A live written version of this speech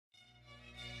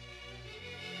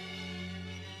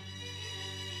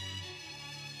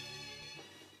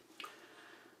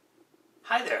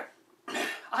Hi there.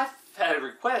 I've had a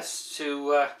request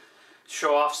to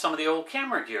show off some of the old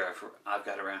camera gear I've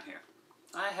got around here.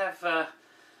 I have a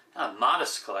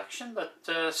modest collection,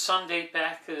 but some date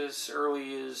back as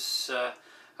early as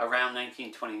around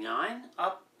 1929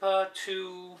 up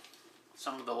to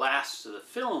some of the last of the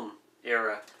film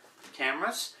era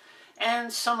cameras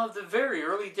and some of the very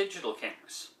early digital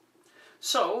cameras.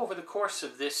 So over the course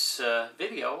of this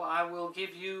video I will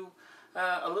give you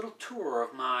a little tour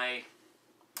of my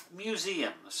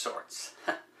museum of sorts.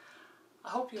 I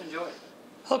hope you enjoy it.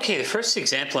 Okay, the first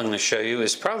example I'm going to show you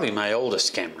is probably my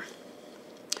oldest camera.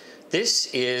 This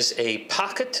is a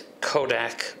pocket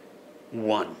Kodak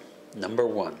No.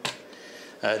 1.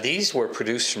 These were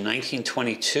produced from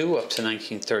 1922 up to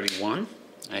 1931.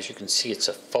 As you can see, it's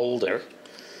a folder.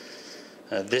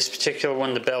 This particular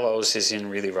one, the bellows, is in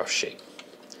really rough shape.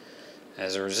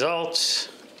 As a result,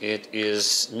 it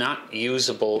is not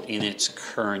usable in its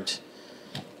current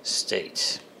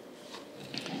state.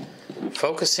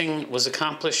 Focusing was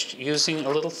accomplished using a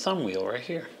little thumb wheel right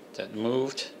here that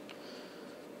moved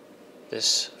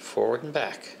this forward and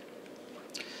back.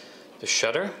 The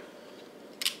shutter,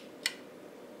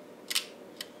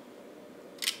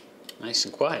 nice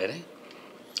and quiet,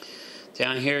 eh?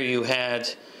 Down here you had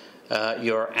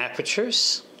your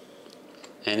apertures,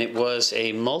 and it was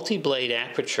a multi-blade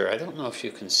aperture. I don't know if you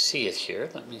can see it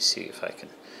here. Let me see if I can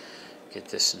get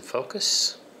this in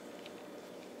focus.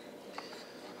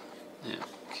 Now,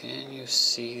 can you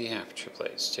see the aperture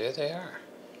blades? There they are.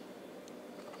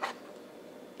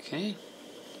 Okay,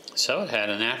 so it had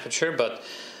an aperture, but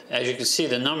as you can see,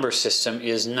 the number system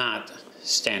is not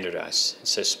standardized. It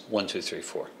says 1, 2, 3,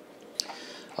 4.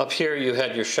 Up here you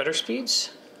had your shutter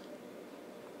speeds,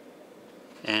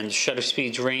 and the shutter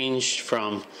speeds ranged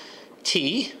from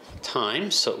T,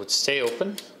 time, so it would stay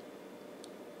open.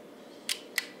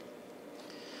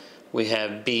 We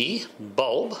have B,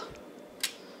 bulb,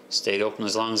 stayed open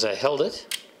as long as I held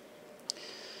it.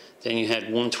 Then you had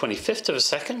 1/25th of a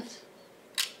second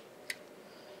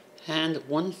and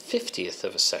 1/50th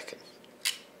of a second.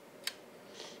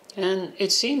 And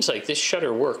it seems like this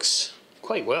shutter works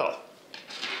quite well.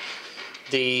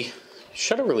 The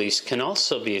shutter release can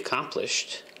also be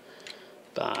accomplished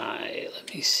by,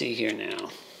 let me see here now,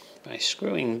 by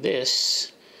screwing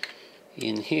this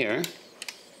in here.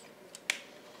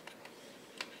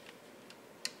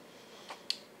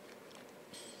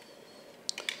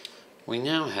 We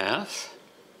now have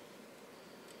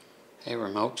a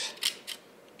remote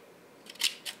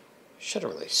shutter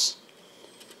release.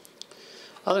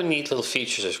 Other neat little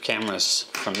features of cameras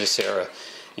from this era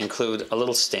include a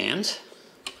little stand,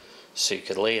 so you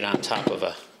could lay it on top of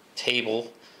a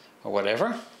table or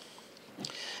whatever.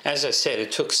 As I said,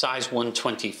 it took size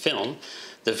 120 film.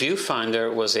 The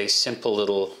viewfinder was a simple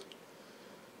little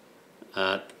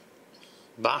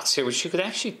box here, which you could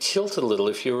actually tilt a little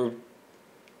if you were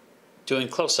doing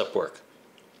close-up work.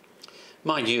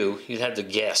 Mind you, you'd have to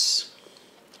guess.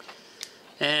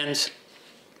 And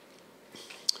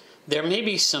there may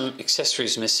be some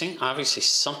accessories missing. Obviously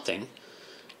something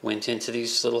went into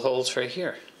these little holes right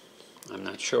here. I'm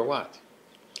not sure what.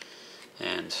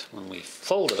 And when we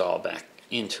fold it all back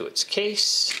into its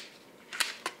case,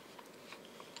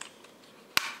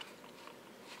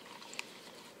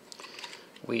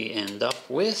 we end up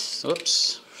with,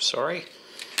 oops, sorry,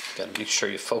 got to make sure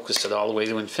you focus it all the way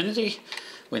to infinity.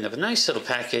 We have a nice little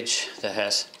package that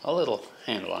has a little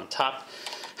handle on top.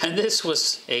 And this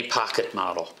was a pocket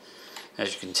model.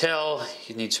 As you can tell,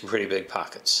 you need some pretty big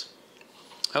pockets.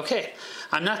 Okay,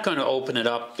 I'm not going to open it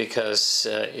up because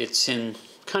it's in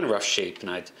kind of rough shape, and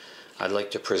I'd like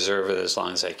to preserve it as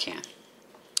long as I can.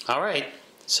 All right,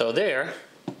 so there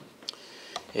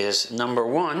is number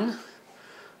 1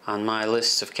 on my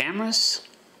list of cameras,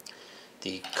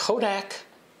 the Kodak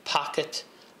Pocket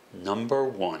No.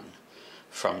 1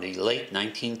 from the late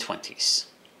 1920s.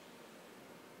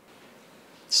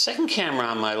 The second camera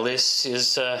on my list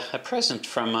is a present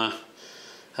from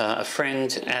a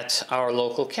friend at our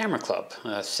local camera club.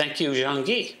 Thank you,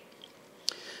 Jean-Guy.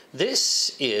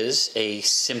 This is a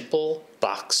simple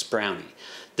box brownie.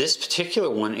 This particular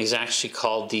one is actually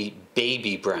called the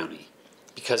baby brownie,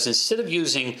 because instead of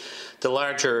using the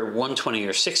larger 120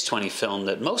 or 620 film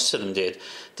that most of them did,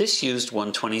 this used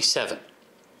 127.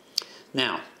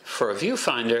 Now, for a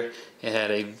viewfinder, it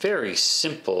had a very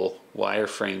simple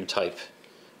wireframe type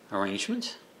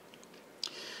arrangement.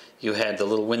 You had the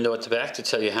little window at the back to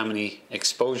tell you how many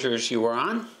exposures you were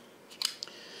on.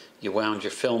 You wound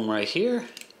your film right here.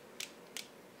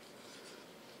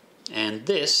 And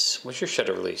this was your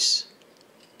shutter release.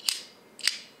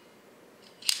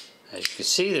 As you can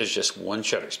see, there's just one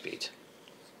shutter speed.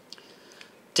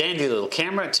 dandy little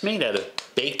camera. It's made out of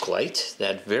Bakelite,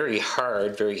 that very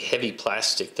hard, very heavy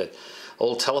plastic that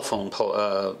old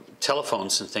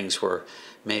telephones and things were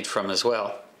made from as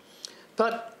well.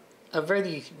 But a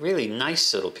really, really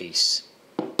nice little piece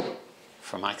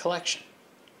for my collection.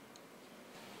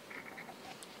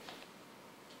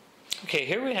 Okay,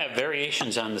 here we have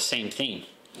variations on the same theme,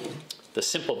 the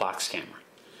simple box camera.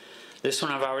 This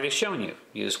one I've already shown you.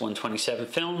 Used 127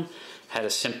 film, had a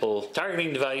simple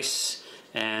targeting device,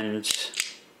 and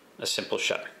a simple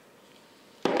shutter.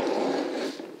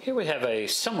 Here we have a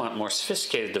somewhat more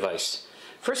sophisticated device.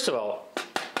 First of all,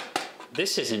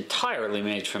 this is entirely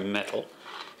made from metal.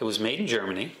 It was made in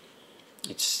Germany.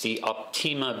 It's the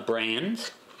Optima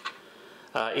brand.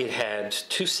 It had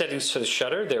two settings for the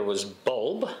shutter. There was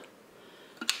bulb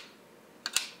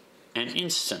and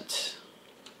instant.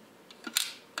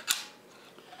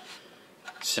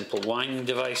 Simple winding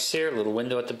device here, a little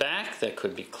window at the back that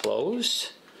could be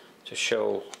closed to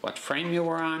show what frame you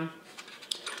were on.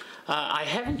 I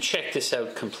haven't checked this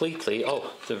out completely.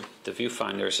 Oh, the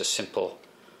viewfinder is a simple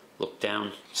look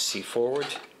down, see forward.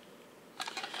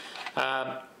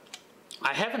 I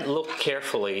haven't looked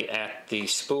carefully at the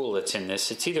spool that's in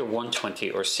this. It's either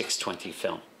 120 or 620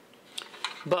 film.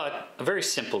 But a very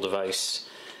simple device.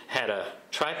 Had a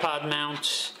tripod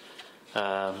mount,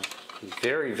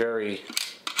 very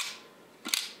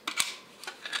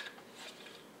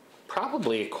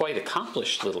probably a quite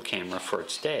accomplished little camera for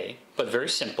its day, but very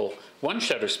simple. One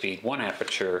shutter speed, one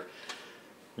aperture,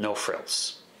 no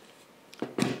frills.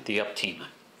 The Optima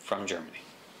from Germany.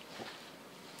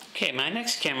 Okay, my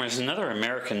next camera is another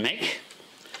American make.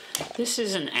 This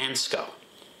is an Ansco.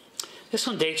 This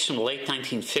one dates from the late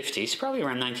 1950s, probably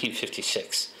around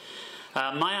 1956.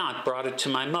 My aunt brought it to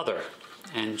my mother,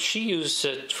 and she used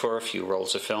it for a few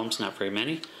rolls of films, not very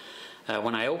many.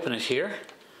 When I open it here,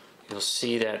 you'll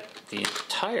see that the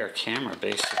entire camera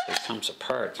basically comes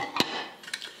apart.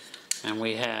 And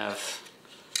we have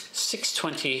a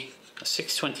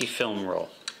 620 film roll.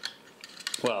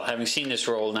 Well, having seen this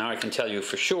roll, now I can tell you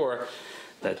for sure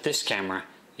that this camera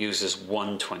uses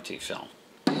 120 film.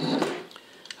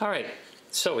 Alright,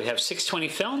 so we have 620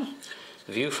 film.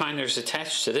 The viewfinder is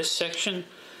attached to this section.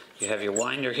 You have your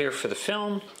winder here for the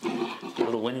film. A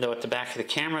little window at the back of the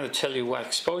camera to tell you what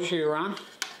exposure you're on.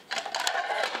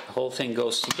 The whole thing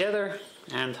goes together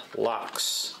and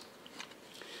locks.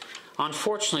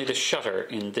 Unfortunately, the shutter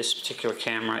in this particular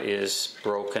camera is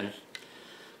broken,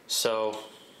 so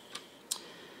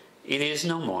it is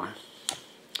no more.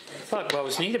 But what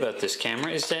was neat about this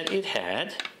camera is that it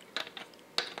had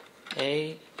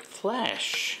a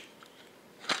flash.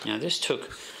 Now this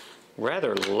took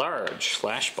rather large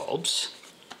flash bulbs,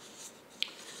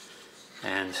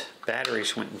 and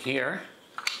batteries went in here.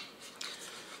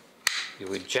 You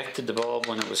ejected the bulb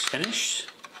when it was finished,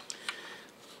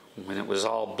 when it was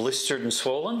all blistered and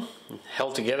swollen,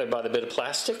 held together by the bit of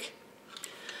plastic.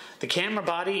 The camera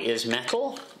body is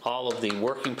metal. All of the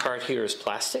working part here is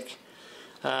plastic.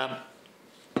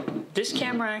 This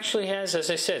camera actually has, as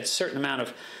I said, a certain amount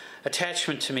of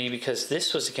attachment to me because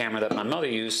this was a camera that my mother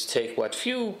used to take what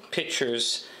few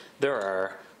pictures there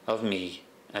are of me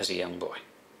as a young boy.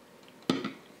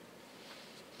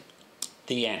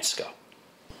 The Ansco.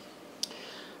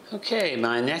 Okay,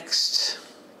 my next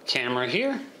camera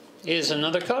here is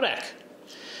another Kodak.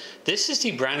 This is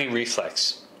the Brownie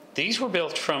Reflex. These were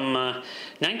built from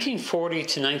 1940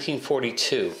 to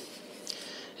 1942,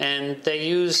 and they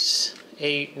used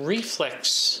a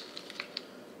reflex,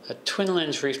 a twin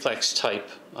lens reflex type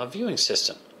of viewing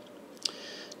system.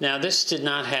 Now this did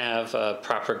not have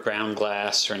proper ground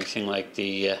glass or anything like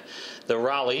the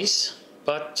Raleighs,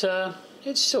 but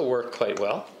it still worked quite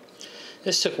well.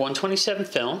 This took 127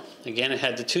 film. Again, it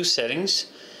had the two settings,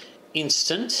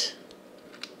 instant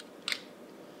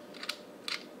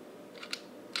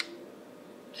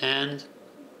and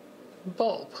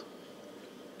bulb,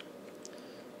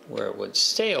 where it would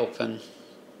stay open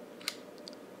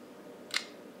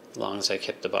as long as I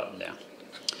kept the button down.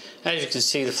 As you can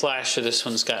see, the flash of this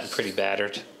one's gotten pretty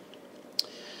battered,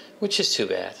 which is too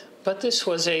bad. But this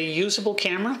was a usable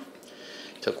camera.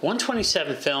 Took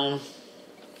 127 film,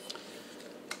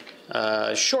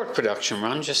 short production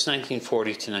run, just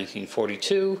 1940 to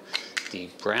 1942, the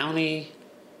Brownie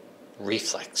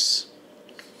Reflex.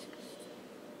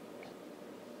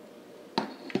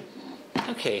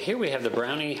 Okay, here we have the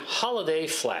Brownie Holiday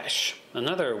Flash,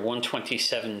 another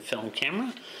 127 film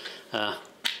camera,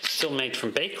 still made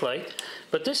from Bakelite,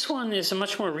 but this one is a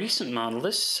much more recent model.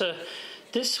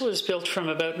 This was built from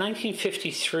about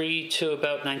 1953 to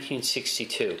about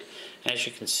 1962. As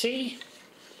you can see,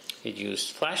 it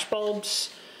used flash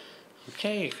bulbs,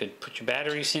 Okay, you could put your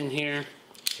batteries in here,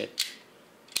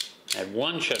 at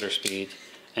 1 shutter speed,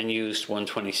 and used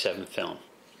 127 film.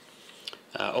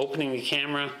 Opening the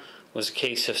camera was a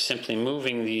case of simply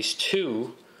moving these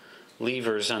 2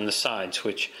 levers on the sides,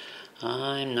 which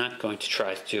I'm not going to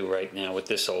try to do right now with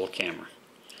this old camera.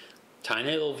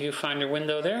 Tiny little viewfinder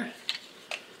window there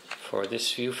for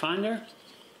this viewfinder,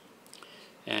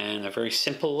 and a very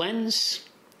simple lens.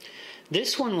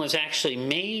 This one was actually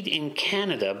made in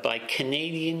Canada by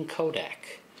Canadian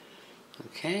Kodak.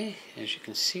 Okay, as you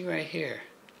can see right here,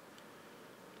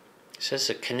 it says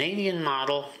a Canadian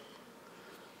model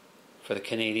for the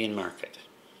Canadian market.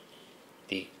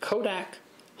 The Kodak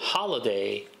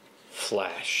Holiday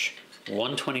Flash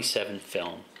 127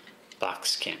 film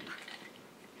box camera.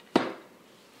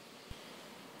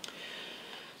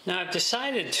 Now I've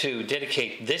decided to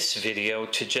dedicate this video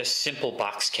to just simple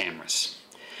box cameras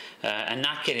and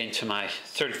not get into my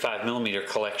 35mm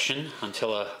collection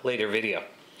until a later video.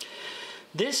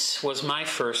 This was my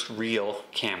first real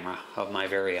camera of my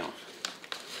very own,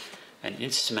 an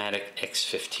Instamatic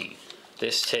X15.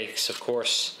 This takes, of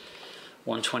course,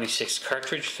 126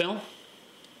 cartridge film,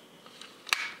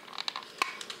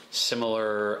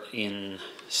 similar in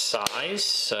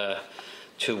size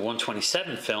to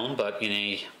 127 film, but in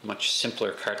a much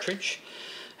simpler cartridge.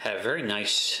 Had a very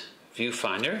nice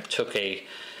viewfinder. Took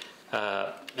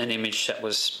an image that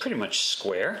was pretty much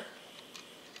square.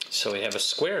 So we have a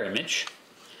square image,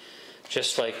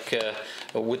 just like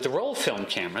with the roll film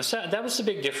cameras. That was the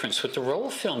big difference. With the roll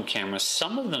film cameras,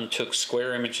 some of them took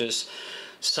square images,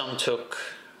 some took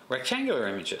rectangular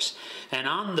images. And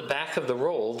on the back of the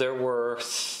roll, there were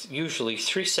usually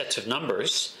 3 sets of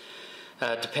numbers,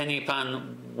 depending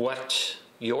upon what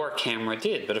your camera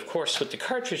did. But of course, with the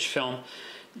cartridge film,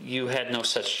 you had no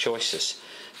such choices.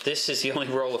 This is the only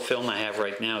roll of film I have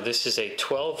right now. This is a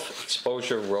 12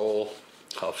 exposure roll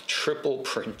of triple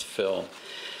print film.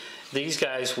 These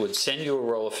guys would send you a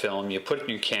roll of film, you put it in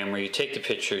your camera, you take the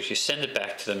pictures, you send it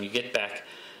back to them, you get back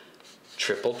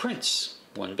triple prints.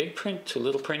 1 big print, 2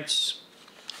 little prints,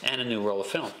 and a new roll of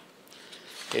film.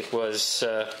 It was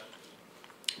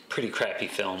pretty crappy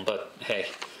film, but hey,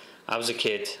 I was a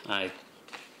kid. I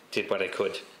did what I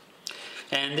could.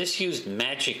 And this used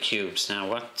magic cubes. Now,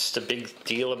 what's the big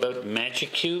deal about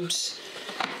magic cubes?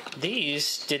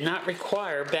 These did not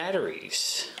require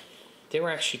batteries. They were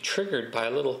actually triggered by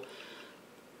a little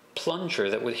plunger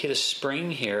that would hit a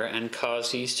spring here and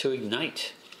cause these to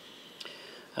ignite.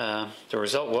 The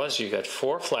result was you got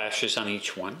 4 flashes on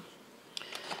each one,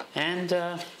 and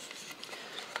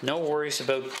no worries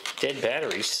about dead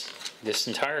batteries. This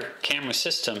entire camera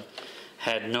system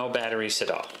had no batteries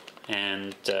at all,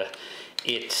 and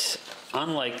it's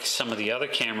unlike some of the other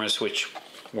cameras which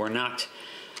were not,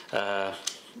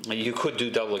 you could do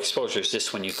double exposures.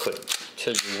 This one you couldn't.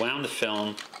 Until you wound the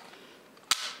film,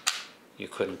 you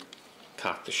couldn't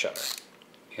cock the shutter.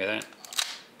 Hear that?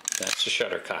 That's the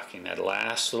shutter cocking, that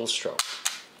last little stroke.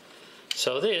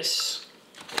 So this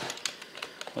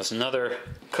was another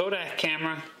Kodak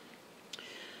camera.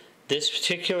 This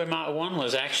particular one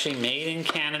was actually made in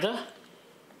Canada.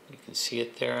 You can see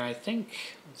it there, I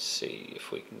think. Let's see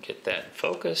if we can get that in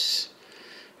focus.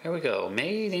 There we go,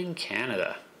 made in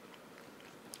Canada.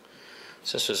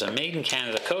 So this was a made in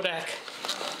Canada Kodak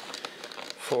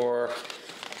for,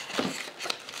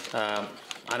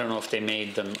 I don't know if they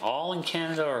made them all in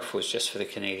Canada or if it was just for the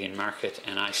Canadian market,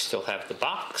 and I still have the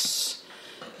box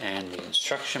and the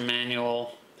instruction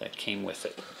manual that came with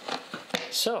it.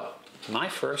 So, my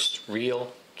first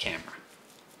real camera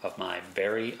of my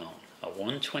very own, a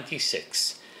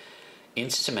 126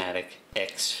 Instamatic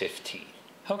X15.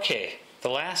 Okay, the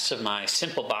last of my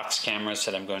simple box cameras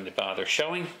that I'm going to bother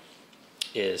showing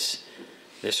is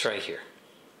this right here,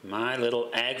 my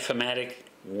little Agfomatic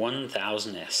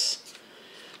 1000S.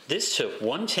 This took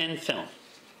 110 film.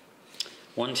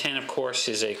 110, of course,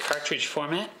 is a cartridge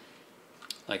format,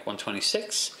 like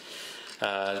 126.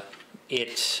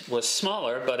 It was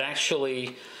smaller, but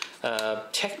actually,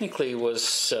 technically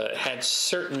had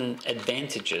certain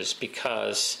advantages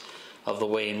because of the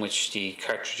way in which the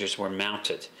cartridges were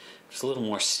mounted. It was a little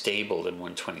more stable than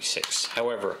 126.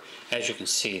 However, as you can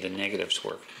see, the negatives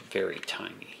were very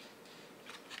tiny.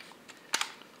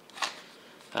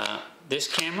 This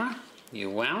camera, you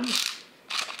wound,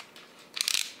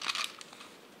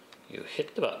 you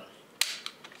hit the button.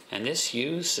 And this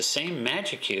used the same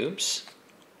magic cubes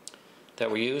that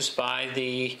were used by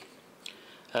the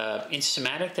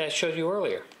Instamatic that I showed you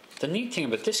earlier. The neat thing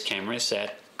about this camera is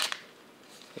that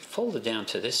it folded down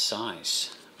to this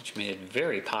size, which made it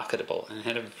very pocketable, and it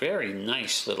had a very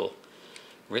nice little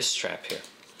wrist strap here.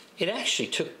 it actually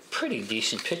took pretty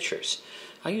decent pictures.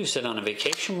 I used it on a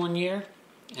vacation one year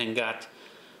and got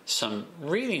some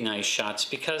really nice shots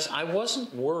because I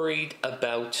wasn't worried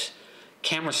about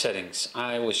camera settings.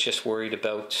 I was just worried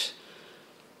about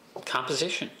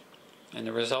composition. And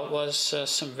the result was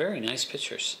some very nice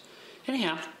pictures.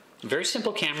 Anyhow, very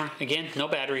simple camera. Again, no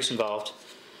batteries involved.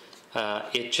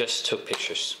 It just took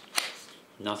pictures.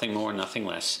 Nothing more, nothing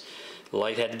less. The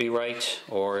light had to be right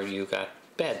or you got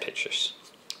bad pictures.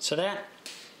 So that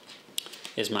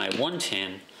is my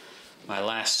 110, my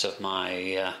last of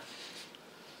my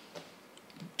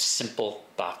simple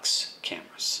box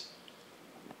cameras.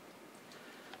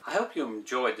 I hope you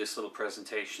enjoyed this little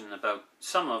presentation about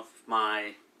some of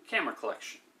my camera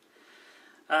collection.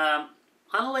 On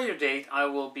a later date, I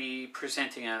will be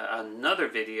presenting another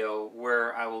video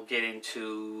where I will get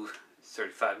into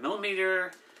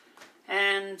 35mm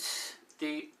and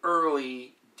the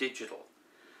early digital.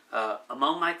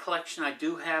 Among my collection, I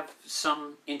do have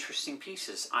some interesting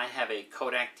pieces. I have a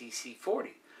Kodak DC-40,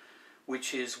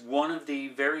 which is one of the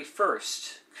very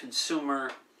first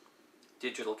consumer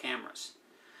digital cameras.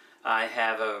 I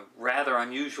have a rather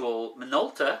unusual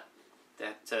Minolta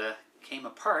that came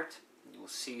apart. We'll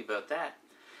see about that.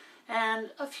 And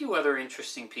a few other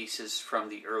interesting pieces from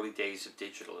the early days of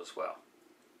digital as well.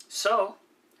 So,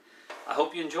 I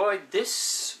hope you enjoyed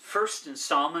this first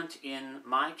installment in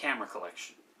my camera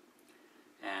collection.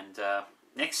 And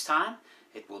next time,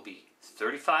 it will be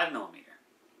 35mm.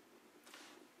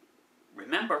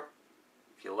 Remember,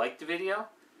 if you liked the video,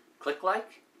 click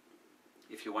like.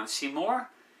 If you want to see more,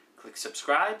 click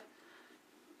subscribe.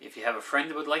 If you have a friend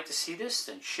that would like to see this,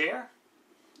 then share.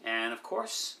 And of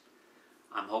course,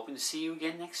 I'm hoping to see you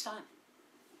again next time.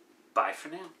 Bye for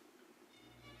now.